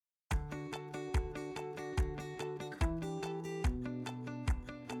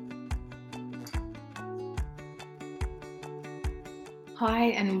Hi,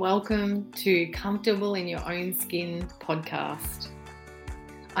 and welcome to Comfortable in Your Own Skin podcast.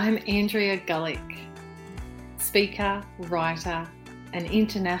 I'm Andrea Gullick, speaker, writer, and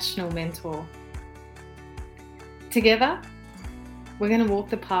international mentor. Together, we're going to walk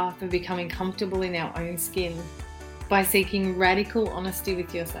the path of becoming comfortable in our own skin by seeking radical honesty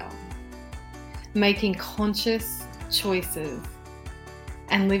with yourself, making conscious choices,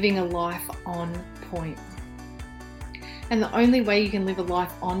 and living a life on point. And the only way you can live a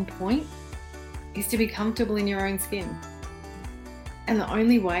life on point is to be comfortable in your own skin. And the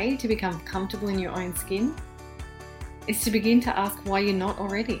only way to become comfortable in your own skin is to begin to ask why you're not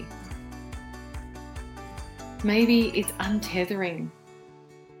already. Maybe it's untethering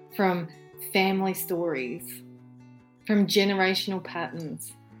from family stories, from generational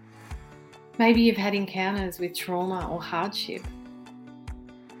patterns. Maybe you've had encounters with trauma or hardship.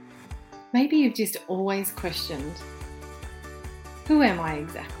 Maybe you've just always questioned, who am I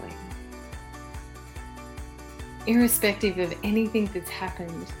exactly? Irrespective of anything that's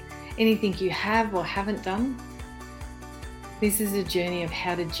happened, anything you have or haven't done, this is a journey of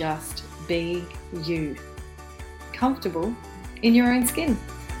how to just be you, comfortable in your own skin.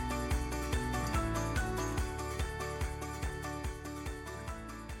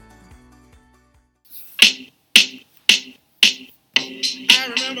 I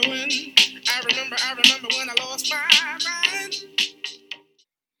remember when I lost my mind.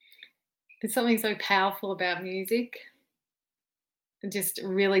 There's something so powerful about music. I just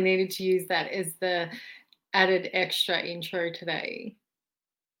really needed to use that as the added extra intro today,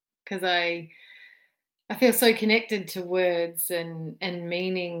 because I feel so connected to words and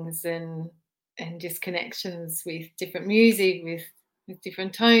meanings and just connections with different music, with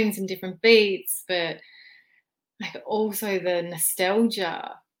different tones and different beats, but like also the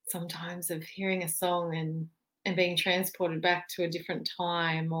nostalgia sometimes of hearing a song and being transported back to a different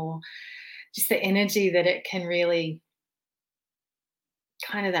time, or just the energy that it can really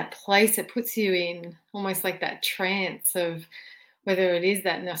kind of that place it puts you in, almost like that trance of whether it is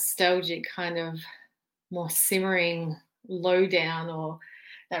that nostalgic kind of more simmering low down, or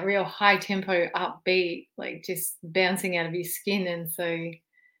that real high tempo upbeat, like just bouncing out of your skin. And so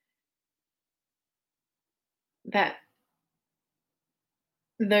that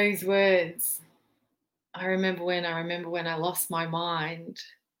those words, I remember when I lost my mind,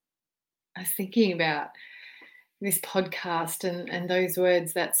 I was thinking about this podcast and those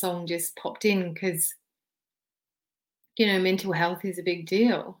words, that song just popped in because, mental health is a big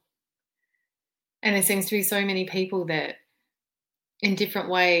deal. And there seems to be so many people that in different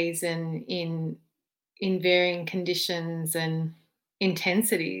ways and in varying conditions and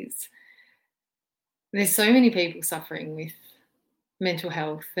intensities, there's so many people suffering with mental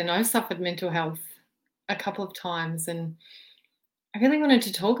health. And I've suffered mental health a couple of times, and I really wanted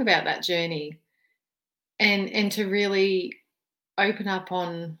to talk about that journey and to really open up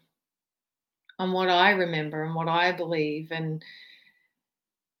on what I remember and what I believe, and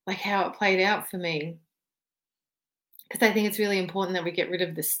like how it played out for me. Because I think it's really important that we get rid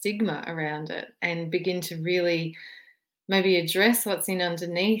of the stigma around it and begin to really maybe address what's in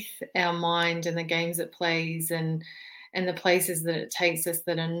underneath our mind and the games it plays, and the places that it takes us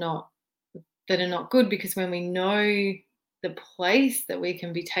that are not good. Because when we know the place that we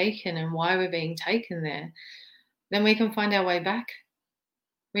can be taken and why we're being taken there, then we can find our way back.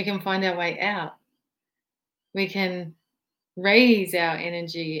 We can find our way out. We can raise our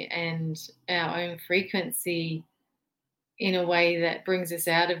energy and our own frequency in a way that brings us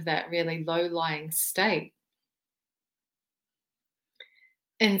out of that really low-lying state.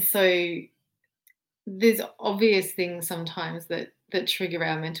 And so there's obvious things sometimes that trigger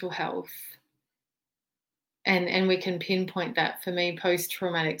our mental health. And we can pinpoint that. For me,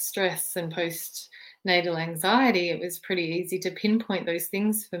 post-traumatic stress and postnatal anxiety, it was pretty easy to pinpoint those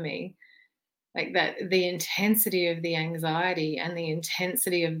things for me. Like that, the intensity of the anxiety and the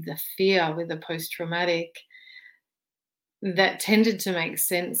intensity of the fear with the post-traumatic, that tended to make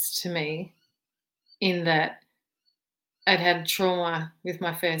sense to me, in that I'd had trauma with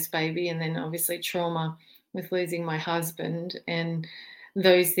my first baby, and then obviously trauma with losing my husband, and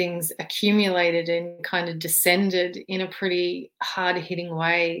those things accumulated and kind of descended in a pretty hard-hitting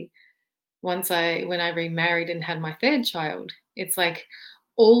way when I remarried and had my third child. It's like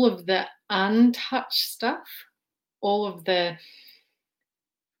all of the untouched stuff, all of the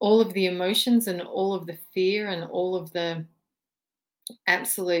emotions and all of the fear and all of the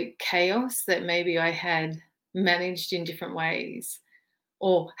absolute chaos that maybe I had managed in different ways,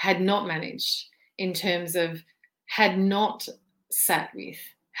 or had not managed, in terms of had not sat with,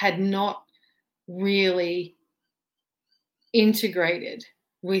 had not really integrated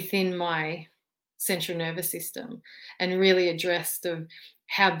within my central nervous system and really addressed of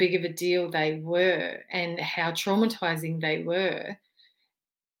how big of a deal they were and how traumatizing they were,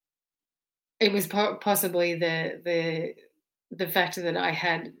 it was possibly the factor that I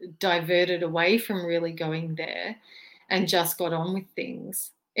had diverted away from really going there and just got on with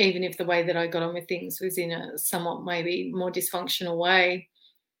things, even if the way that I got on with things was in a somewhat maybe more dysfunctional way.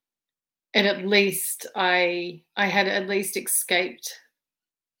 And at least I had at least escaped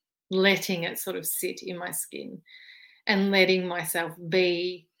letting it sort of sit in my skin and letting myself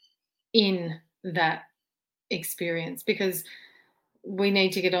be in that experience, because we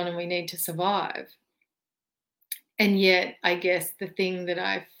need to get on and we need to survive. And yet, I guess the thing that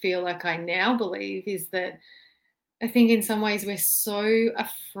I feel like I now believe is that I think in some ways we're so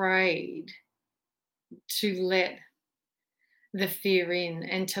afraid to let the fear in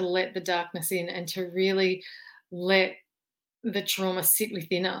and to let the darkness in and to really let the trauma sit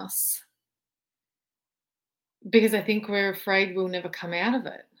within us, because I think we're afraid we'll never come out of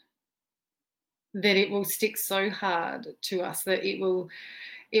it, that it will stick so hard to us, that it will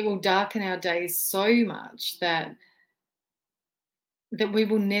darken our days so much that we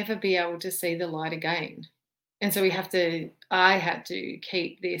will never be able to see the light again. And so I had to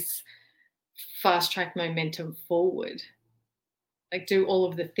keep this fast track momentum forward, like do all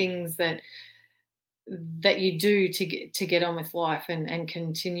of the things that you do to get on with life and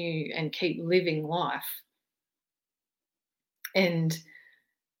continue and keep living life. And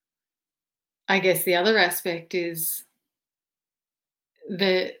I guess the other aspect is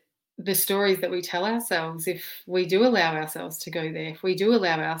the the stories that we tell ourselves. If we do allow ourselves to go there, if we do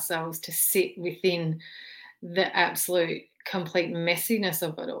allow ourselves to sit within the absolute complete messiness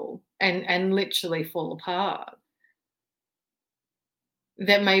of it all and literally fall apart,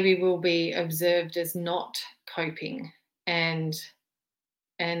 that maybe we'll be observed as not coping and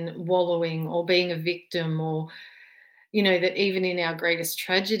wallowing or being a victim, or that even in our greatest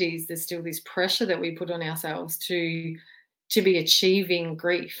tragedies there's still this pressure that we put on ourselves to be achieving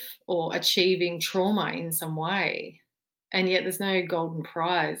grief or achieving trauma in some way. And yet there's no golden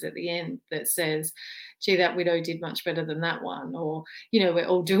prize at the end that says, gee, that widow did much better than that one, or we're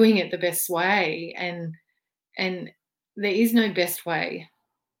all doing it the best way. And there is no best way.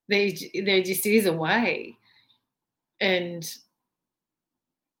 There just is a way. And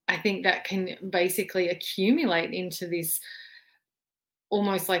I think that can basically accumulate into this,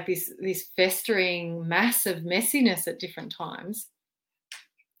 almost like this festering mass of messiness at different times,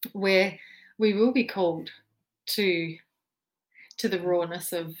 where we will be called to the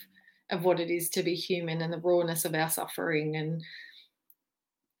rawness of what it is to be human, and the rawness of our suffering, and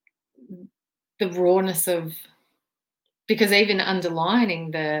the rawness of, because even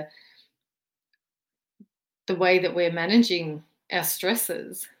underlining the way that we're managing our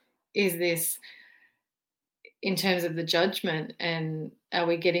stresses is this, in terms of the judgment, and are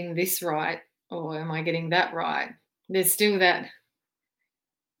we getting this right or am I getting that right? There's still that,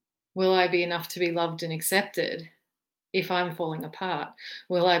 will I be enough to be loved and accepted if I'm falling apart?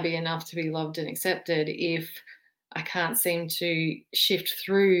 Will I be enough to be loved and accepted if I can't seem to shift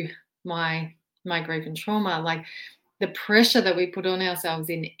through my grief and trauma? Like, the pressure that we put on ourselves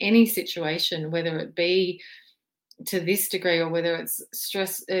in any situation, whether it be to this degree or whether it's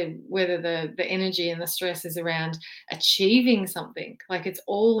stress, whether the energy and the stress is around achieving something, like it's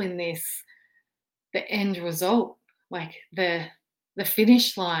all in this, the end result, like the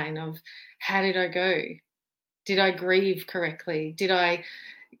finish line of, how did I go? Did I grieve correctly? Did I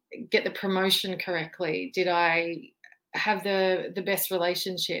get the promotion correctly? Did I have the best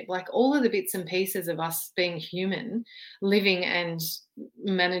relationship? Like, all of the bits and pieces of us being human, living and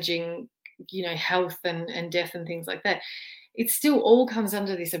managing, health and death and things like that. It still all comes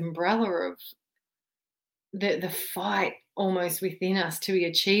under this umbrella of the fight almost within us to be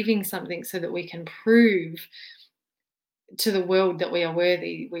achieving something so that we can prove to the world that we are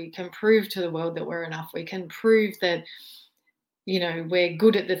worthy. We can prove to the world that we're enough. We can prove that, we're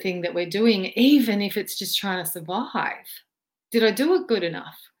good at the thing that we're doing, even if it's just trying to survive. Did I do it good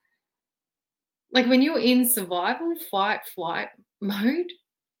enough? Like, when you're in survival, fight, flight mode,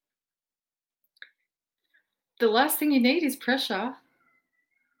 the last thing you need is pressure.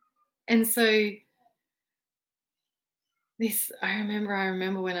 And so I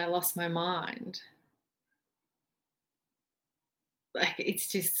remember when I lost my mind. Like,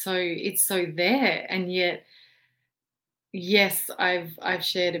 it's so there. And yet, yes, I've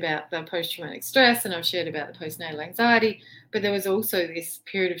shared about the post-traumatic stress, and I've shared about the postnatal anxiety, but there was also this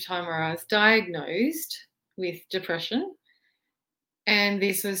period of time where I was diagnosed with depression. And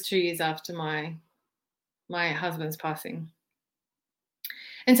this was 2 years after my husband's passing.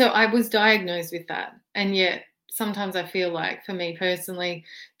 And so I was diagnosed with that. And yet sometimes I feel like, for me personally,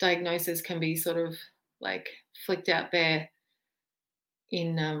 diagnosis can be sort of like flicked out there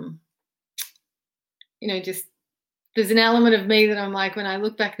in, just there's an element of me that I'm like, when I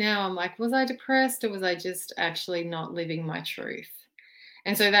look back now, I'm like, was I depressed or was I just actually not living my truth?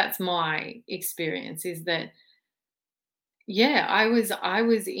 And so that's my experience, is that, yeah, I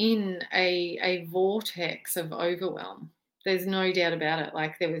was in a vortex of overwhelm. There's no doubt about it.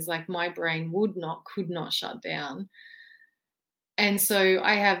 Like, there was like, my brain could not shut down. And so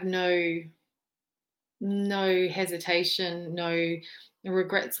I have no hesitation, no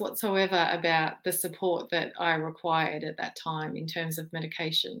regrets whatsoever about the support that I required at that time in terms of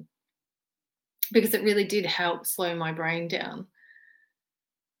medication, because it really did help slow my brain down.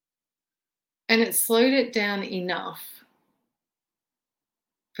 And it slowed it down enough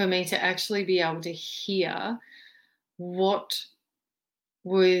for me to actually be able to hear what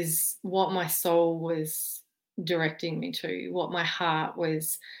what my soul was directing me to, what my heart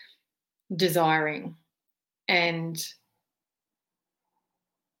was desiring. And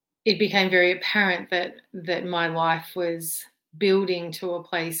it became very apparent that my life was building to a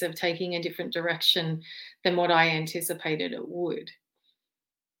place of taking a different direction than what I anticipated it would.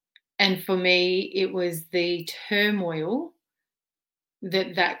 And for me, it was the turmoil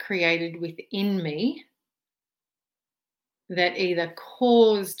that created within me that either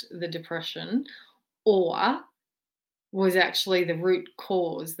caused the depression or was actually the root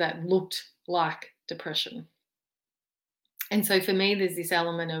cause that looked like depression. And so for me, there's this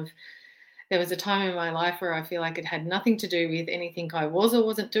element of, there was a time in my life where I feel like it had nothing to do with anything I was or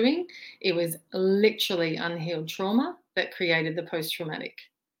wasn't doing. It was literally unhealed trauma that created the post traumatic.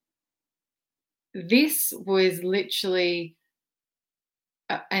 This was literally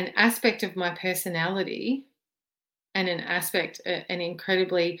an aspect of my personality, and an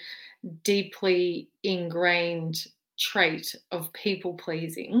incredibly deeply ingrained trait of people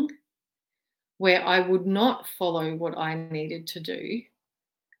pleasing, where I would not follow what I needed to do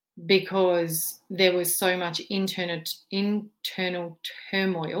because there was so much internal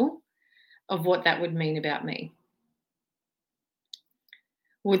turmoil of what that would mean about me.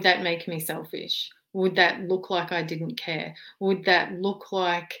 Would that make me selfish? Would that look like I didn't care? Would that look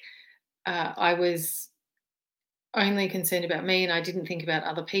like I was only concerned about me and I didn't think about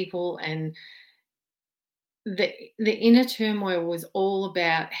other people? And the inner turmoil was all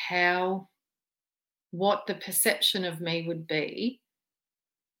about what the perception of me would be.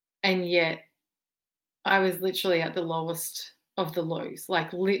 And yet I was literally at the lowest of the lows,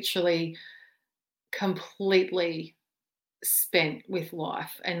 like literally completely spent with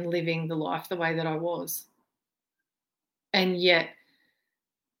life and living the life the way that I was. And yet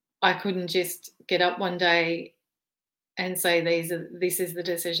I couldn't just get up one day and say, this is the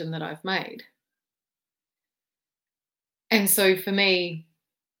decision that I've made. And so for me,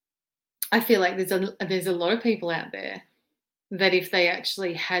 I feel like there's a lot of people out there that, if they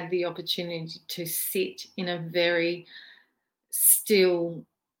actually had the opportunity to sit in a very still,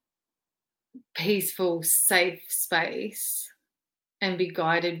 peaceful, safe space and be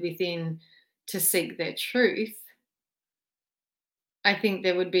guided within to seek their truth, I think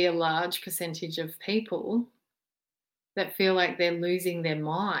there would be a large percentage of people that feel like they're losing their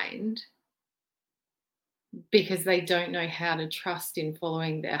mind because they don't know how to trust in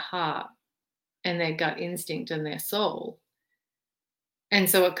following their heart and their gut instinct and their soul. And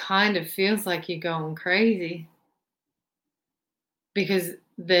so it kind of feels like you're going crazy because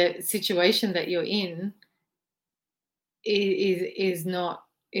the situation that you're in is not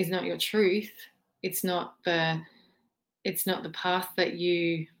your truth. It's not the path that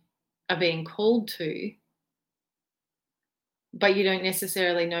you are being called to, but you don't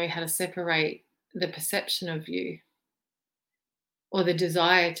necessarily know how to separate the perception of you or the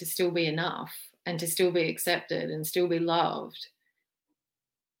desire to still be enough and to still be accepted and still be loved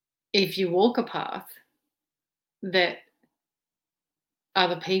if you walk a path that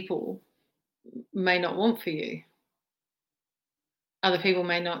other people may not want for you. Other people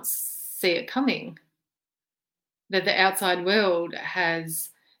may not see it coming. That the outside world has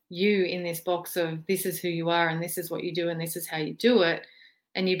you in this box of, this is who you are and this is what you do and this is how you do it.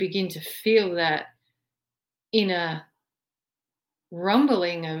 And you begin to feel that inner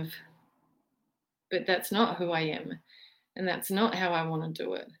rumbling of, but that's not who I am and that's not how I want to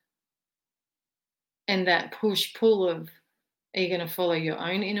do it. And that push pull of, are you going to follow your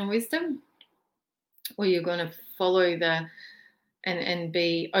own inner wisdom, or you're going to follow and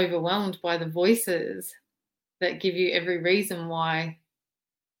be overwhelmed by the voices that give you every reason why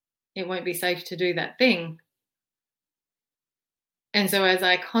it won't be safe to do that thing? And so as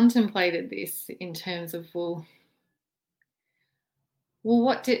I contemplated this in terms of, well,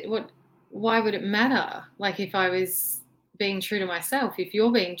 why would it matter? Like, if I was being true to myself, if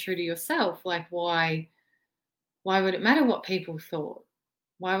you're being true to yourself, like, why would it matter what people thought?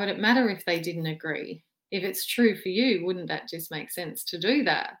 Why would it matter if they didn't agree? If it's true for you, wouldn't that just make sense to do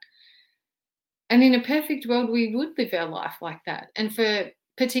that? And in a perfect world, we would live our life like that. And for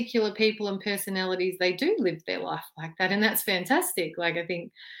particular people and personalities, they do live their life like that. And that's fantastic. Like, I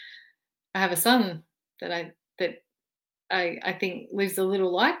think I have a son that I think lives a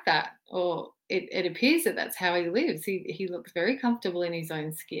little like that, or it appears that that's how he lives. He looks very comfortable in his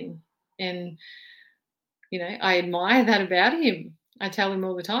own skin. And, I admire that about him. I tell him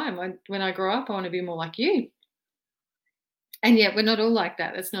all the time, when I grow up, I want to be more like you. And yet we're not all like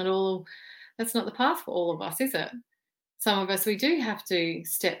that. That's not the path for all of us, is it? Some of us, we do have to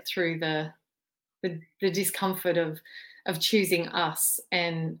step through the discomfort of choosing us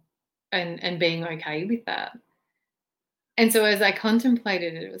and being okay with that. And so as I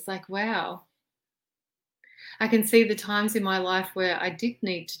contemplated it, it was like, wow, I can see the times in my life where I did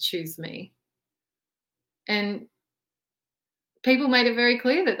need to choose me. And people made it very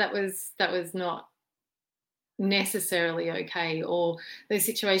clear that that was not necessarily okay, or those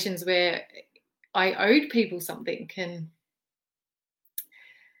situations where I owed people something, and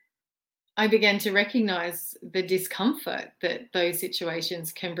I began to recognize the discomfort that those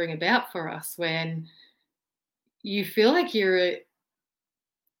situations can bring about for us when you feel like you're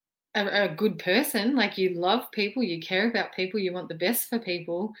a good person, like you love people, you care about people, you want the best for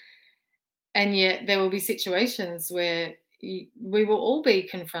people, and yet there will be situations where we will all be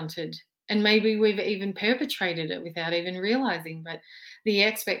confronted, and maybe we've even perpetrated it without even realizing. But the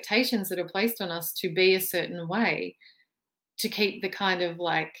expectations that are placed on us to be a certain way, to keep the kind of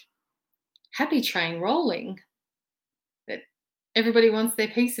like happy train rolling, that everybody wants their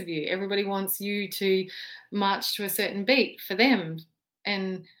piece of you, everybody wants you to march to a certain beat for them.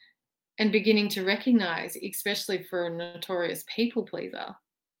 And and beginning to recognize, especially for a notorious people pleaser,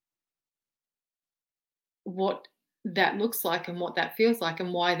 what that looks like and what that feels like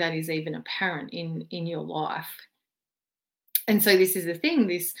and why that is even apparent in your life. And so this is the thing,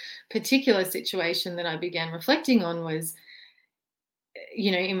 this particular situation that I began reflecting on was,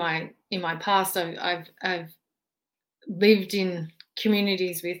 in my past, I've lived in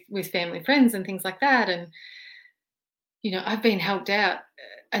communities with family friends and things like that, and I've been helped out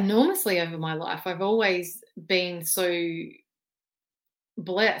enormously over my life. I've always been so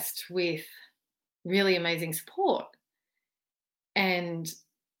blessed with really amazing support, and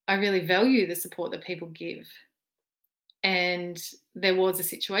I really value the support that people give. And there was a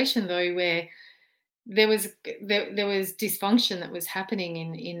situation though where there was dysfunction that was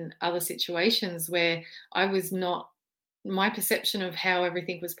happening in other situations where I was not my perception of how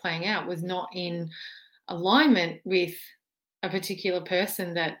everything was playing out was not in alignment with a particular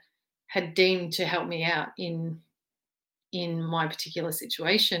person that had deemed to help me out in my particular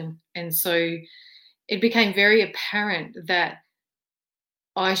situation. And so it became very apparent that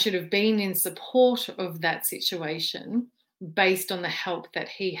I should have been in support of that situation based on the help that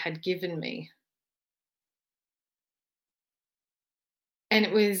he had given me. And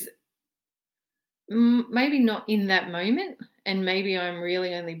it was maybe not in that moment, and maybe I'm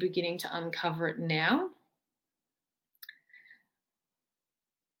really only beginning to uncover it now,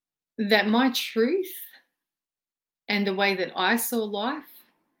 that my truth and the way that I saw life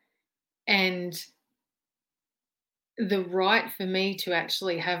and the right for me to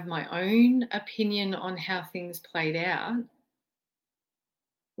actually have my own opinion on how things played out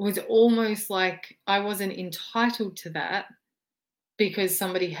was almost like I wasn't entitled to that because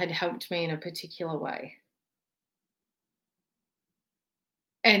somebody had helped me in a particular way.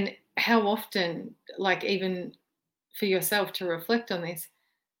 And how often, like, even for yourself to reflect on this,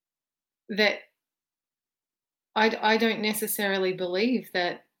 that I don't necessarily believe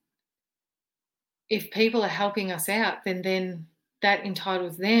that if people are helping us out, then that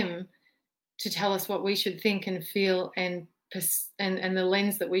entitles them to tell us what we should think and feel, and the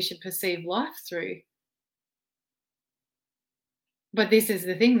lens that we should perceive life through. But this is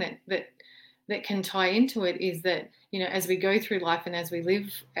the thing that can tie into it, is that as we go through life and as we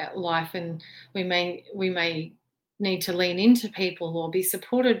live life, and we may need to lean into people or be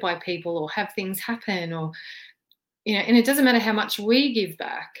supported by people or have things happen, or and it doesn't matter how much we give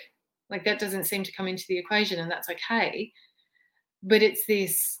back, like that doesn't seem to come into the equation, and that's okay. But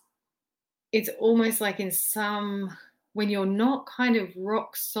it's almost like when you're not kind of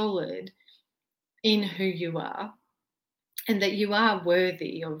rock solid in who you are, and that you are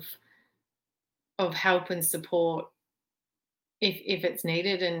worthy of help and support, if it's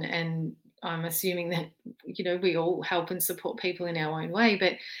needed, and I'm assuming that, we all help and support people in our own way,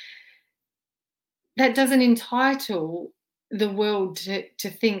 but that doesn't entitle the world to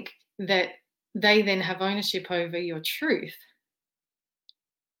think that they then have ownership over your truth.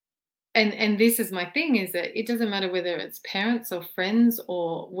 And this is my thing, is that it doesn't matter whether it's parents or friends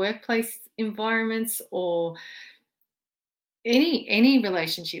or workplace environments or any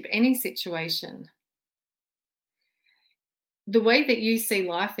relationship, any situation. The way that you see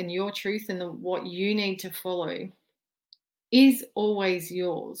life and your truth and what you need to follow is always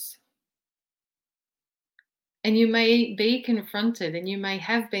yours. And you may be confronted, and you may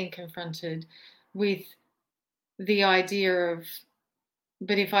have been confronted with the idea of,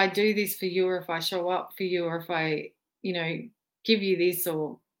 but if I do this for you, or if I show up for you, or if I, give you this,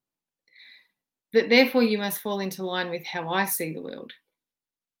 or that therefore you must fall into line with how I see the world.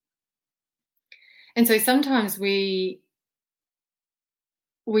 And so sometimes we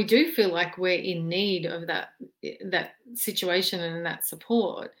do feel like we're in need of that situation and that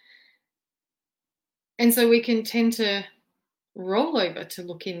support. And so we can tend to roll over to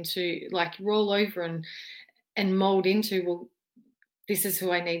look into, like, roll over and mold into, well, this is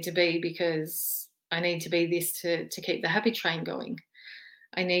who I need to be, because I need to be this to keep the happy train going.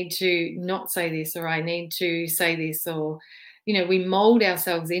 I need to not say this, or I need to say this, or, we mold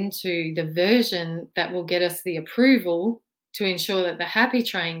ourselves into the version that will get us the approval to ensure that the happy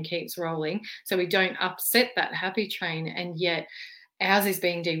train keeps rolling, so we don't upset that happy train, and yet ours is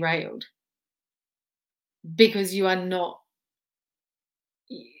being derailed because you are not.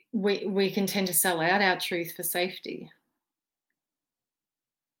 We can tend to sell out our truth for safety.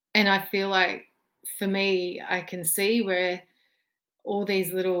 And I feel like, for me, I can see where all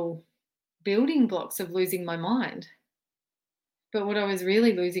these little building blocks of losing my mind. But what I was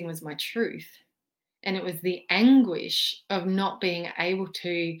really losing was my truth. And it was the anguish of not being able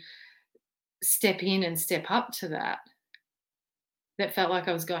to step in and step up to that felt like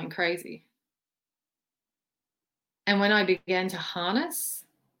I was going crazy. And when I began to harness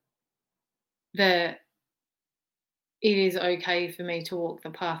that it is okay for me to walk the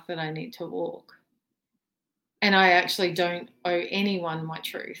path that I need to walk, and I actually don't owe anyone my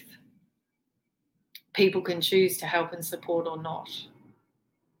truth. People can choose to help and support or not.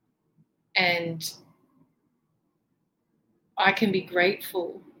 And I can be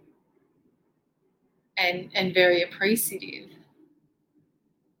grateful and very appreciative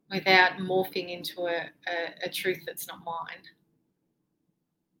without morphing into a truth that's not mine.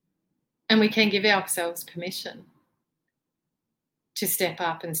 And we can give ourselves permission to step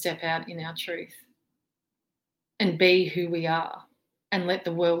up and step out in our truth and be who we are, and let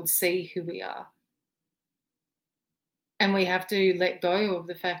the world see who we are. And we have to let go of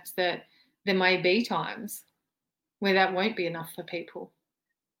the fact that there may be times where that won't be enough for people,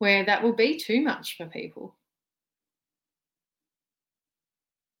 where that will be too much for people.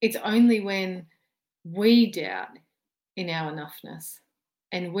 It's only when we doubt in our enoughness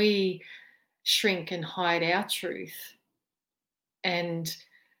and we shrink and hide our truth and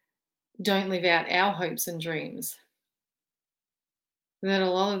don't live out our hopes and dreams that a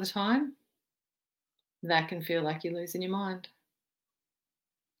lot of the time that can feel like you're losing your mind.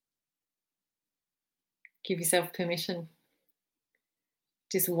 Give yourself permission.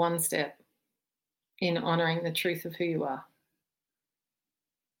 Just one step in honouring the truth of who you are.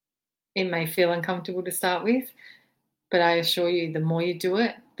 It may feel uncomfortable to start with, but I assure you, the more you do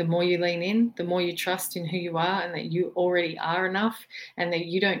it, the more you lean in, the more you trust in who you are, and that you already are enough, and that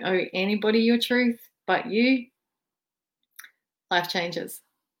you don't owe anybody your truth but you, life changes.